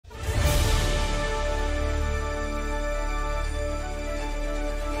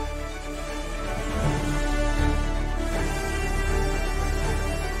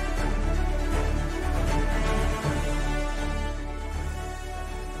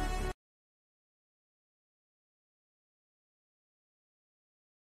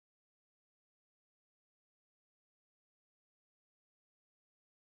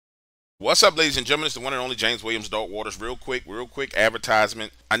What's up, ladies and gentlemen? It's the one and only James Williams Dog Waters. Real quick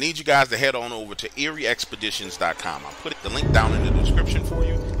advertisement. I need you guys to head on over to erieexpeditions.com. I'll put the link down in the description for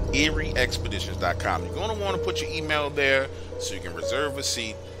you. erieexpeditions.com. You're going to want to put your email there so you can reserve a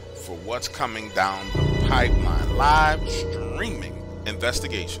seat for what's coming down the pipeline. Live streaming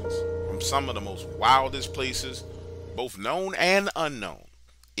investigations from some of the most wildest places, both known and unknown.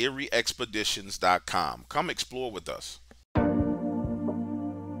 erieexpeditions.com. Come explore with us.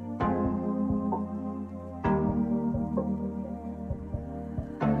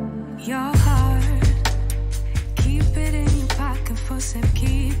 Your heart, keep it in your pocket for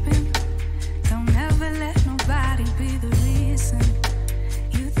safekeeping. Don't ever let nobody be the reason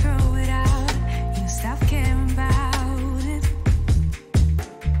you throw it out, you stop caring about it.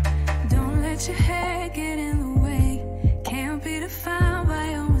 Don't let your head get in the way, can't be defined by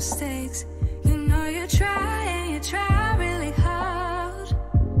your mistakes. You know you try really hard,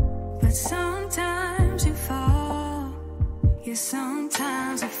 but sometimes you fall, yeah,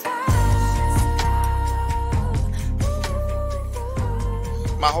 sometimes you fall.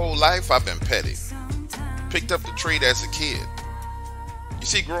 My whole life, I've been petty. Picked up the trait as a kid. You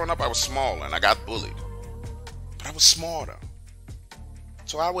see, growing up, I was small and I got bullied. But I was smarter.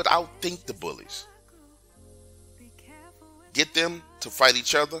 So I would outthink the bullies. Get them to fight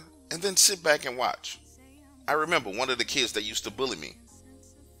each other and then sit back and watch. I remember one of the kids that used to bully me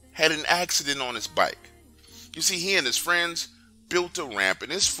had an accident on his bike. You see, he and his friends built a ramp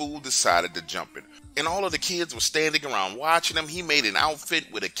and this fool decided to jump it. And all of the kids were standing around watching him. He made an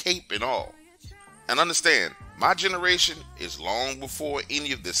outfit with a cape and all. And understand, my generation is long before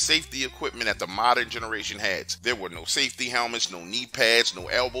any of the safety equipment that the modern generation had. There were no safety helmets, no knee pads, no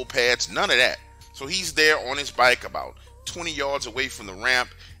elbow pads, none of that. So he's there on his bike about 20 yards away from the ramp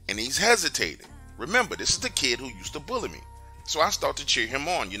and he's hesitating. Remember, this is the kid who used to bully me. So I start to cheer him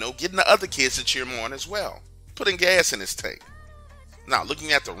on, getting the other kids to cheer him on as well. Putting gas in his tank. Now,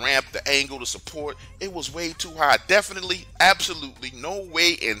 looking at the ramp, the angle, the support, it was way too high. Definitely, absolutely, no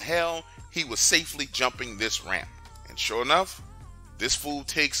way in hell he was safely jumping this ramp. And sure enough, this fool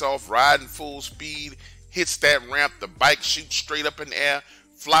takes off riding full speed, hits that ramp, the bike shoots straight up in the air,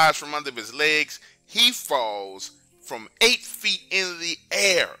 flies from under his legs. He falls from 8 feet in the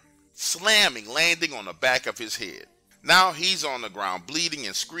air, slamming, landing on the back of his head. Now he's on the ground bleeding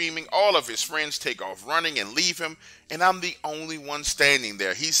and screaming. All of his friends take off running and leave him, and I'm the only one standing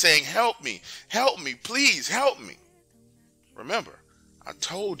there. He's saying, help me, please help me. Remember, I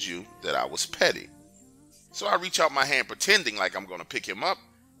told you that I was petty. So I reach out my hand pretending like I'm going to pick him up,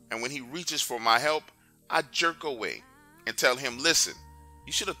 and when he reaches for my help, I jerk away and tell him, listen,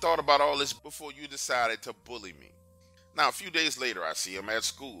 you should have thought about all this before you decided to bully me. Now, a few days later, I see him at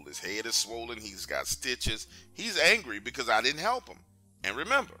school. His head is swollen. He's got stitches. He's angry because I didn't help him. And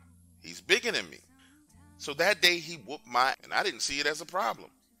remember, he's bigger than me. So that day, he whooped and I didn't see it as a problem.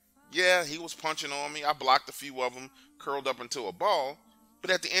 Yeah, he was punching on me. I blocked a few of them, curled up into a ball.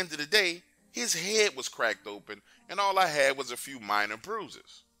 But at the end of the day, his head was cracked open, and all I had was a few minor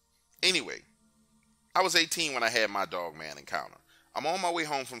bruises. Anyway, I was 18 when I had my Dogman encounter. I'm on my way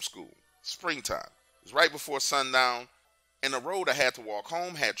home from school. Springtime. It was right before sundown. And the road I had to walk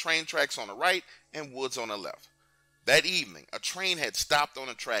home had train tracks on the right and woods on the left. That evening, a train had stopped on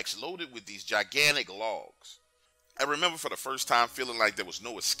the tracks loaded with these gigantic logs. I remember for the first time feeling like there was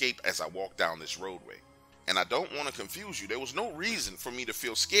no escape as I walked down this roadway. And I don't want to confuse you, there was no reason for me to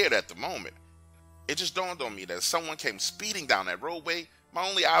feel scared at the moment. It just dawned on me that if someone came speeding down that roadway, my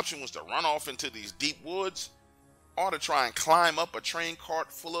only option was to run off into these deep woods or to try and climb up a train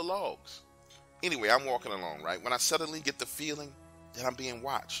cart full of logs. Anyway, I'm walking along, right, when I suddenly get the feeling that I'm being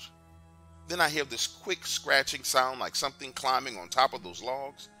watched. Then I hear this quick scratching sound like something climbing on top of those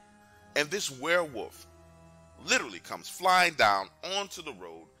logs. And this werewolf literally comes flying down onto the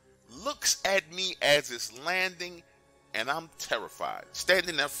road, looks at me as it's landing, and I'm terrified,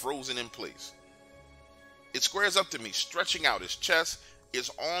 standing there frozen in place. It squares up to me, stretching out his chest,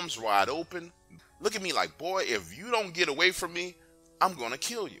 his arms wide open. Look at me like, boy, if you don't get away from me, I'm going to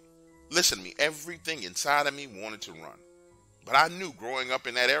kill you. Listen to me, everything inside of me wanted to run. But I knew growing up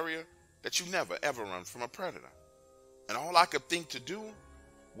in that area that you never ever run from a predator. And all I could think to do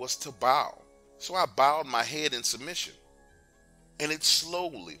was to bow. So I bowed my head in submission. And it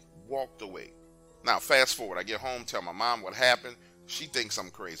slowly walked away. Now fast forward, I get home, tell my mom what happened. She thinks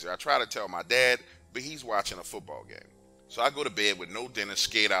I'm crazy. I try to tell my dad, but he's watching a football game. So I go to bed with no dinner,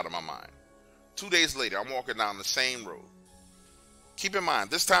 scared out of my mind. 2 days later, I'm walking down the same road. Keep in mind,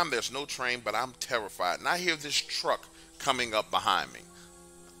 this time there's no train, but I'm terrified. And I hear this truck coming up behind me.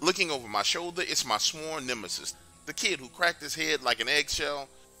 Looking over my shoulder, it's my sworn nemesis. The kid who cracked his head like an eggshell.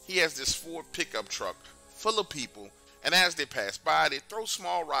 he has this Ford pickup truck full of people, and as they pass by, they throw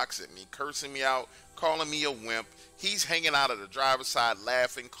small rocks at me, cursing me out, calling me a wimp. He's hanging out of the driver's side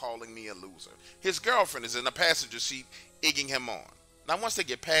laughing, calling me a loser. His girlfriend is in the passenger seat, egging him on. Now once they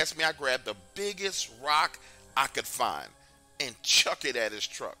get past me, I grab the biggest rock I could find and chuck it at his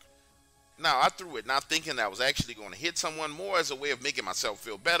truck. Now I threw it not thinking that I was actually going to hit someone, more as a way of making myself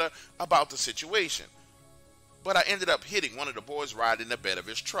feel better about the situation. But I ended up hitting one of the boys riding in the bed of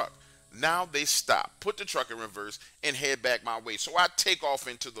his truck. Now they stop, put the truck in reverse, and head back my way. So I take off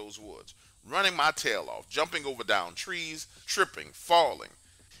into those woods, running my tail off, jumping over down trees, tripping, falling.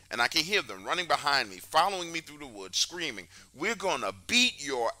 And I can hear them running behind me, following me through the woods, screaming, "We're gonna beat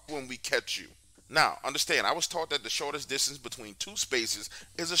your when we catch you." Now, understand, I was taught that the shortest distance between two spaces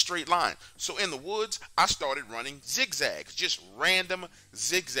is a straight line. So in the woods, I started running zigzags, just random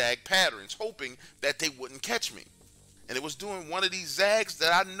zigzag patterns, hoping that they wouldn't catch me. And it was during one of these zags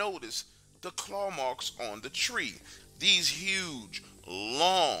that I noticed the claw marks on the tree. These huge,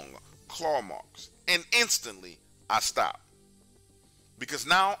 long claw marks. And instantly, I stopped. Because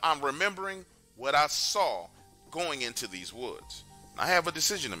now I'm remembering what I saw going into these woods. I have a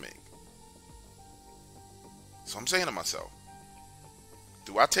decision to make. So I'm saying to myself,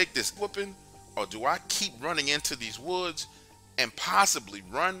 do I take this whooping, or do I keep running into these woods and possibly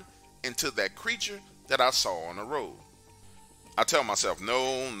run into that creature that I saw on the road? I tell myself,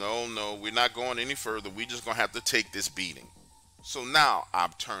 no, we're not going any further. We're just going to have to take this beating. So now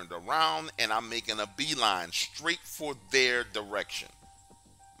I've turned around and I'm making a beeline straight for their direction.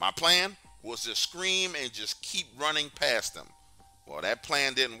 My plan was to scream and just keep running past them. Well, that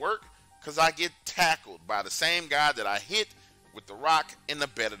plan didn't work, because I get tackled by the same guy that I hit with the rock in the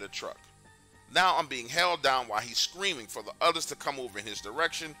bed of the truck. Now I'm being held down while he's screaming for the others to come over in his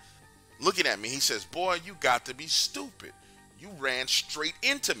direction. Looking at me, he says, "Boy, you got to be stupid. You ran straight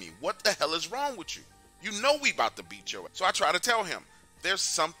into me. What the hell is wrong with you? You know we about to beat your ass." So I try to tell him, there's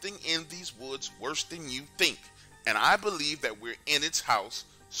something in these woods worse than you think. And I believe that we're in its house,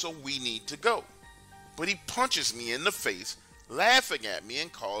 so we need to go. But he punches me in the face, laughing at me,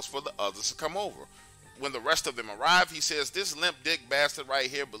 and calls for the others to come over. When the rest of them arrive, he says, "This limp dick bastard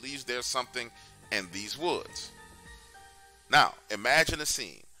right here believes there's something in these woods." Now, imagine a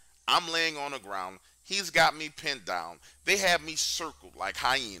scene. I'm laying on the ground. He's got me pinned down. They have me circled like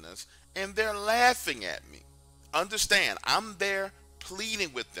hyenas, and they're laughing at me. Understand, I'm there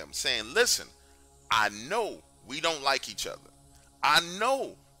pleading with them, saying, "Listen, I know we don't like each other. I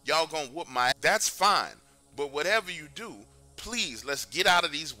know y'all gonna whoop my ass. That's fine. But whatever you do, please, let's get out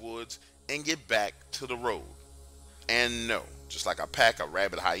of these woods and get back to the road." And no, just like a pack of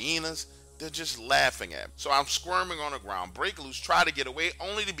rabid hyenas, they're just laughing at me. So I'm squirming on the ground, break loose, try to get away,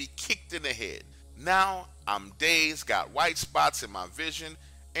 only to be kicked in the head. Now I'm dazed, got white spots in my vision,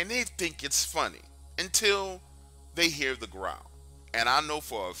 and they think it's funny until they hear the growl. And I know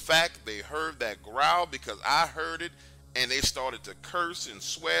for a fact they heard that growl, because I heard it, and they started to curse and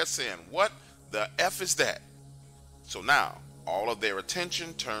swear, saying, "What the F is that?" So now all of their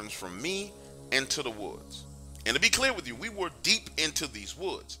attention turns from me into the woods. And to be clear with you, we were deep into these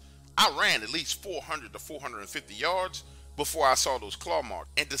woods. I ran at least 400 to 450 yards before I saw those claw marks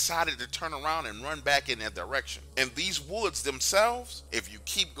and decided to turn around and run back in that direction. And these woods themselves, if you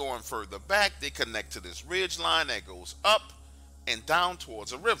keep going further back, they connect to this ridge line that goes up and down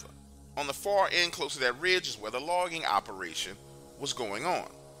towards a river. On the far end, close to that ridge, is where the logging operation was going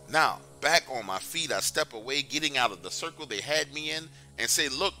on. Now, back on my feet, I step away, getting out of the circle they had me in, and say,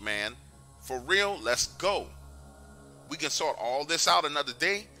 "Look, man, for real, let's go. We can sort all this out another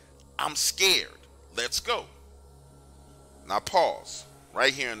day. I'm scared. Let's go." Now pause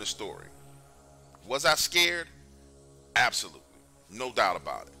right here in the story. Was I scared? Absolutely. No doubt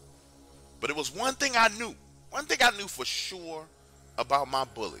about it. But it was one thing I knew. One thing I knew for sure about my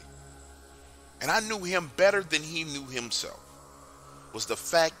bully, and I knew him better than he knew himself, was the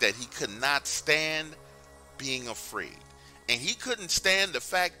fact that he could not stand being afraid. And he couldn't stand the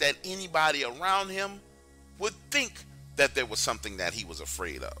fact that anybody around him would think that there was something that he was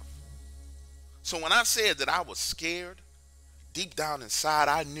afraid of. So when I said that I was scared, deep down inside,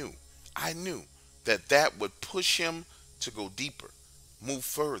 I knew that would push him to go deeper, move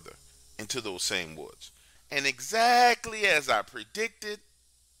further into those same woods. And exactly as I predicted,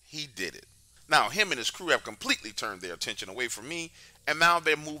 he did it. Now, him and his crew have completely turned their attention away from me, and now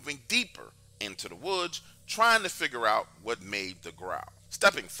they're moving deeper into the woods, trying to figure out what made the growl.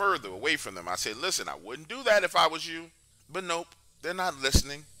 Stepping further away from them, I say, "Listen, I wouldn't do that if I was you." But nope, they're not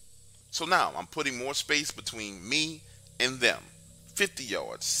listening. So now I'm putting more space between me and them. 50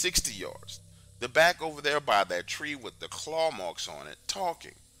 yards, 60 yards. They're back over there by that tree with the claw marks on it,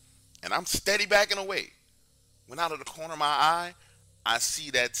 talking. and I'm steady backing away, when out of the corner of my eye, I see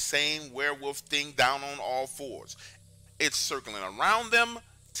that same werewolf thing down on all fours. It's circling around them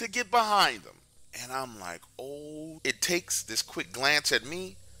to get behind them. And I'm like, oh, it takes this quick glance at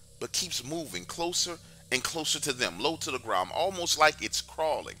me, but keeps moving closer and closer to them, low to the ground, almost like it's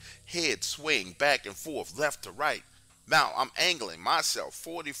crawling, head swaying back and forth, left to right. Now I'm angling myself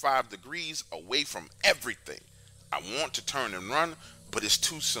 45 degrees away from everything. I want to turn and run, but it's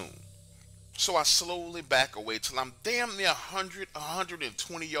too soon. So I slowly back away till I'm damn near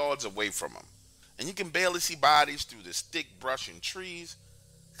 120 yards away from them. And you can barely see bodies through this thick brush and trees.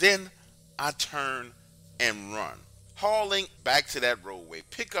 Then I turn and run, hauling back to that roadway,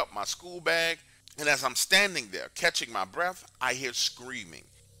 pick up my school bag, and as I'm standing there catching my breath, I hear screaming.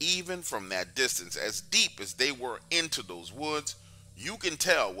 Even from that distance, as deep as they were into those woods, you can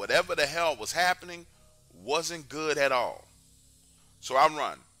tell whatever the hell was happening wasn't good at all. So I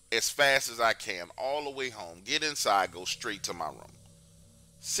run as fast as I can all the way home, get inside, go straight to my room.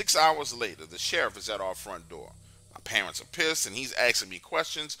 6 hours later, the sheriff is at our front door. My parents are pissed and he's asking me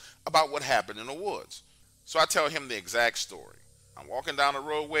questions about what happened in the woods. So I tell him the exact story. I'm walking down the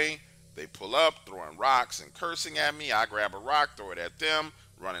roadway, they pull up, throwing rocks and cursing at me. I grab a rock, throw it at them,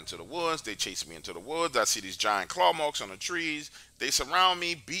 run into the woods. They chase me into the woods. I see these giant claw marks on the trees. They surround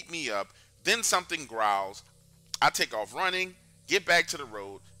me, beat me up. Then something growls. I take off running, get back to the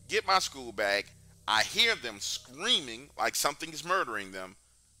road, get my school bag. I hear them screaming like something is murdering them,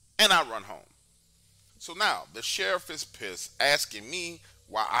 and I run home. So now the sheriff is pissed, asking me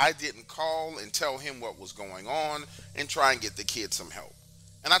why I didn't call and tell him what was going on and try and get the kids some help.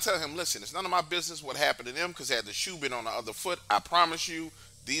 And I tell him, listen, it's none of my business what happened to them, because had the shoe been on the other foot, I promise you,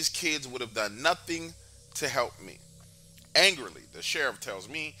 these kids would have done nothing to help me. Angrily, the sheriff tells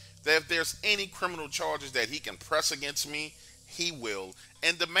me that if there's any criminal charges that he can press against me, he will,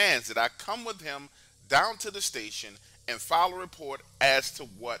 and demands that I come with him down to the station and file a report as to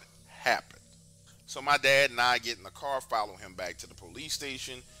what happened. So my dad and I get in the car, follow him back to the police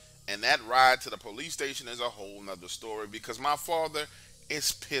station, and that ride to the police station is a whole nother story because my father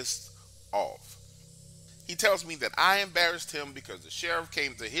is pissed off. He tells me that I embarrassed him because the sheriff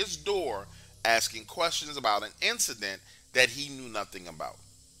came to his door asking questions about an incident that he knew nothing about.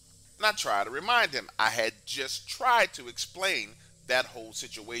 And I try to remind him I had just tried to explain that whole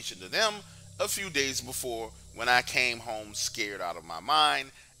situation to them a few days before when I came home scared out of my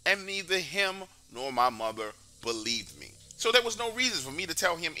mind, and neither him nor my mother believed me. So there was no reason for me to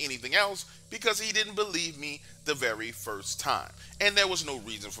tell him anything else because he didn't believe me the very first time. And there was no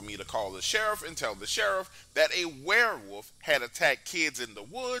reason for me to call the sheriff and tell the sheriff that a werewolf had attacked kids in the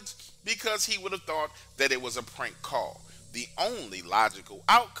woods because he would have thought that it was a prank call. The only logical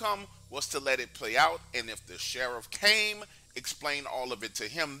outcome was to let it play out, and if the sheriff came, explain all of it to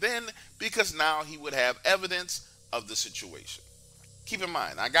him then, because now he would have evidence of the situation. Keep in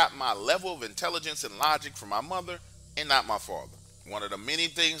mind, I got my level of intelligence and logic from my mother and not my father. One of the many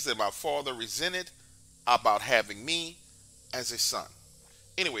things that my father resented about having me as a son.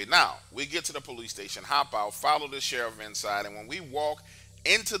 Anyway, now we get to the police station, hop out, follow the sheriff inside, and when we walk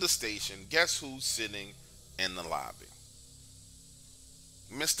into the station, guess who's sitting in the lobby?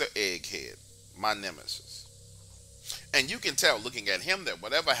 Mr. Egghead, my nemesis. And you can tell looking at him that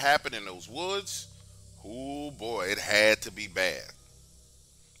whatever happened in those woods, oh boy, it had to be bad.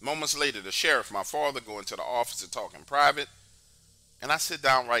 Moments later, the sheriff, my father, go into the office and talk in private, and I sit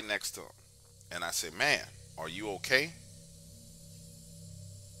down right next to him. And I say, man, are you okay?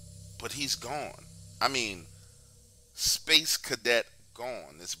 But he's gone. I mean, space cadet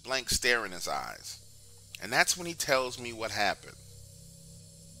gone. This blank stare in his eyes. And that's when he tells me what happened.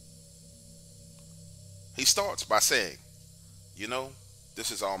 He starts by saying, you know,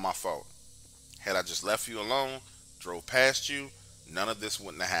 this is all my fault. Had I just left you alone, drove past you, none of this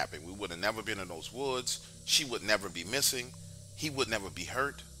wouldn't have happened. We would have never been in those woods. She would never be missing. He would never be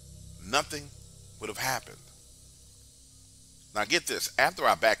hurt. Nothing would have happened. Now get this, after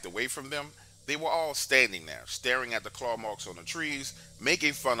I backed away from them, they were all standing there, staring at the claw marks on the trees,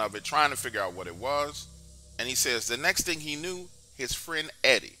 making fun of it, trying to figure out what it was. And he says the next thing he knew, his friend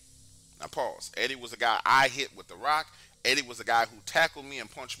Eddie. Now pause. Eddie was the guy I hit with the rock. Eddie was the guy who tackled me and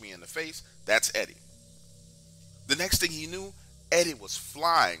punched me in the face. That's Eddie. The next thing he knew, Eddie was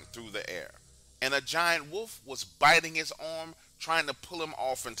flying through the air, and a giant wolf was biting his arm, trying to pull him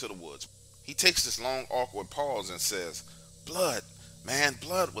off into the woods. He takes this long, awkward pause and says, blood, man,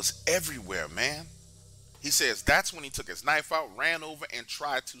 blood was everywhere, man. He says that's when he took his knife out, ran over, and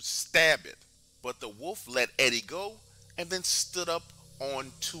tried to stab it. But the wolf let Eddie go and then stood up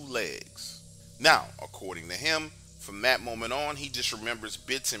on two legs. Now, according to him, From that moment on, he just remembers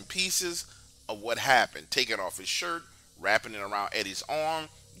bits and pieces of what happened, taking off his shirt, wrapping it around Eddie's arm,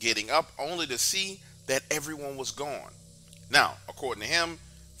 getting up only to see that everyone was gone. Now, according to him,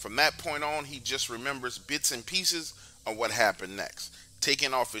 from that point on, he just remembers bits and pieces of what happened next,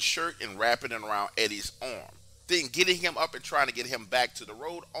 taking off his shirt and wrapping it around Eddie's arm, then getting him up and trying to get him back to the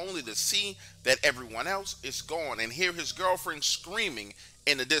road only to see that everyone else is gone and hear his girlfriend screaming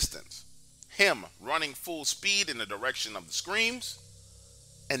in the distance. Him running full speed in the direction of the screams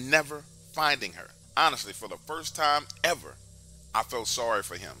and never finding her. Honestly, for the first time ever, I felt sorry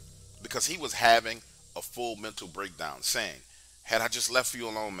for him because he was having a full mental breakdown, saying, had I just left you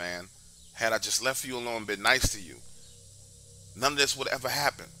alone, man, had I just left you alone and been nice to you, none of this would ever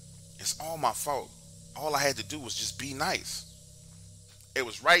happen. It's all my fault. All I had to do was just be nice. It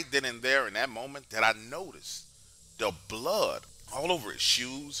was right then and there in that moment that I noticed the blood all over his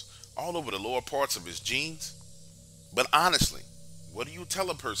shoes, all over the lower parts of his jeans. But honestly, what do you tell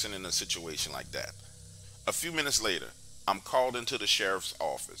a person in a situation like that? A few minutes later, I'm called into the sheriff's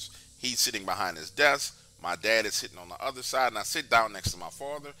office. He's sitting behind his desk. My dad is sitting on the other side, and I sit down next to my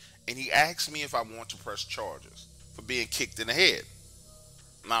father, and he asks me if I want to press charges for being kicked in the head.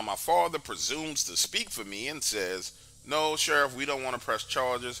 Now, my father presumes to speak for me and says, no, Sheriff, we don't want to press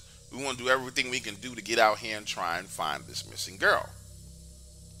charges. We want to do everything we can do to get out here and try and find this missing girl.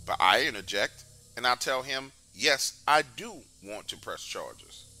 But I interject, and I tell him, yes, I do want to press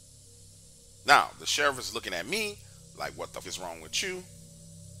charges. Now, the sheriff is looking at me like, what the f is wrong with you?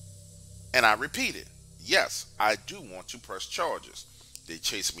 And I repeat it. Yes, I do want to press charges. They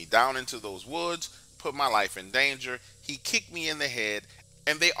chased me down into those woods, put my life in danger. He kicked me in the head,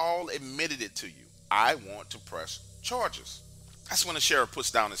 and they all admitted it to you. I want to press charges. That's when the sheriff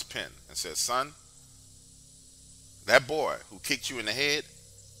puts down his pen and says, son, that boy who kicked you in the head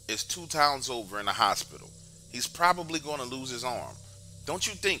is 2 towns over in the hospital. He's probably going to lose his arm. Don't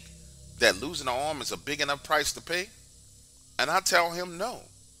you think that losing an arm is a big enough price to pay? And I tell him no.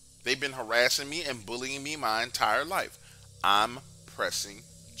 They've been harassing me and bullying me my entire life. I'm pressing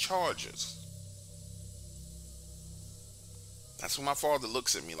charges. That's when my father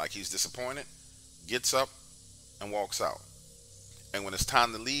looks at me like he's disappointed, gets up, and walks out. And when it's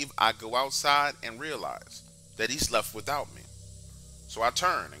time to leave, I go outside and realize that he's left without me. So I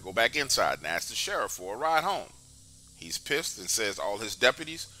turn and go back inside and ask the sheriff for a ride home. He's pissed and says all his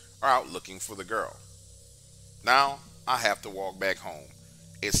deputies are out looking for the girl. Now I have to walk back home.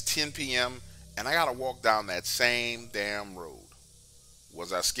 It's 10 p.m. and I gotta walk down that same damn road.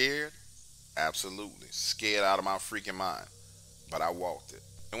 Was I scared? Absolutely. Scared out of my freaking mind. But I walked it.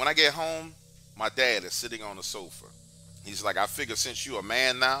 And when I get home, my dad is sitting on the sofa. He's like, I figure since you're a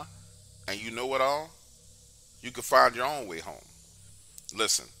man now and you know it all, you could find your own way home.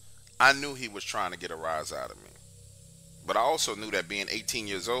 Listen, I knew he was trying to get a rise out of me. But I also knew that being 18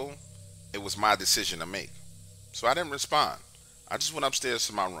 years old, it was my decision to make. So I didn't respond. I just went upstairs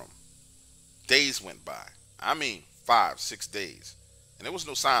to my room. Days went by. I mean, 5-6 days. And there was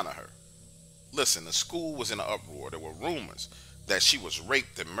no sign of her. Listen, the school was in an uproar. There were rumors that she was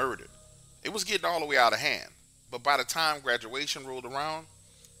raped and murdered. It was getting all the way out of hand. But by the time graduation rolled around,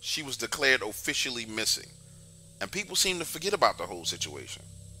 she was declared officially missing. And people seemed to forget about the whole situation.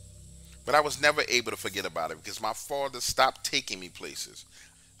 But I was never able to forget about it because my father stopped taking me places.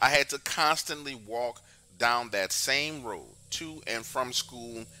 I had to constantly walk down that same road to and from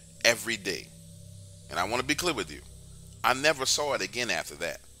school every day. And I want to be clear with you, I never saw it again after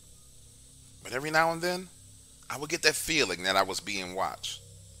that. But every now and then, I would get that feeling that I was being watched.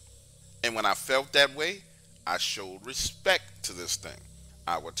 And when I felt that way, I showed respect to this thing.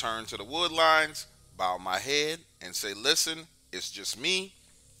 I would turn to the wood lines, bow my head, and say, listen, it's just me.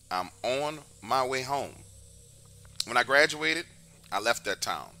 I'm on my way home. When I graduated, I left that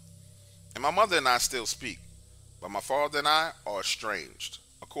town. And my mother and I still speak, but my father and I are estranged.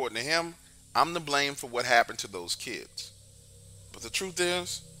 According to him, I'm to blame for what happened to those kids. But the truth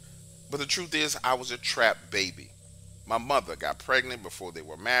is, I was a trapped baby. My mother got pregnant before they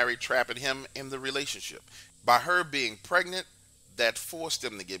were married, trapping him in the relationship. By her being pregnant, that forced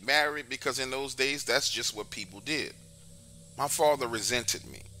them to get married because in those days, that's just what people did. My father resented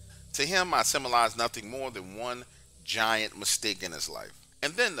me. To him, I symbolized nothing more than one giant mistake in his life.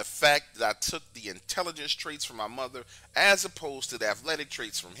 And then the fact that I took the intelligence traits from my mother as opposed to the athletic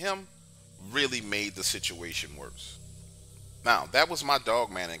traits from him really made the situation worse. Now, that was my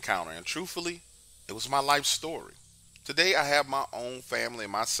Dogman encounter, and truthfully, it was my life story. Today, I have my own family,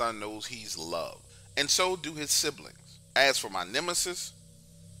 and my son knows he's loved, and so do his siblings. As for my nemesis,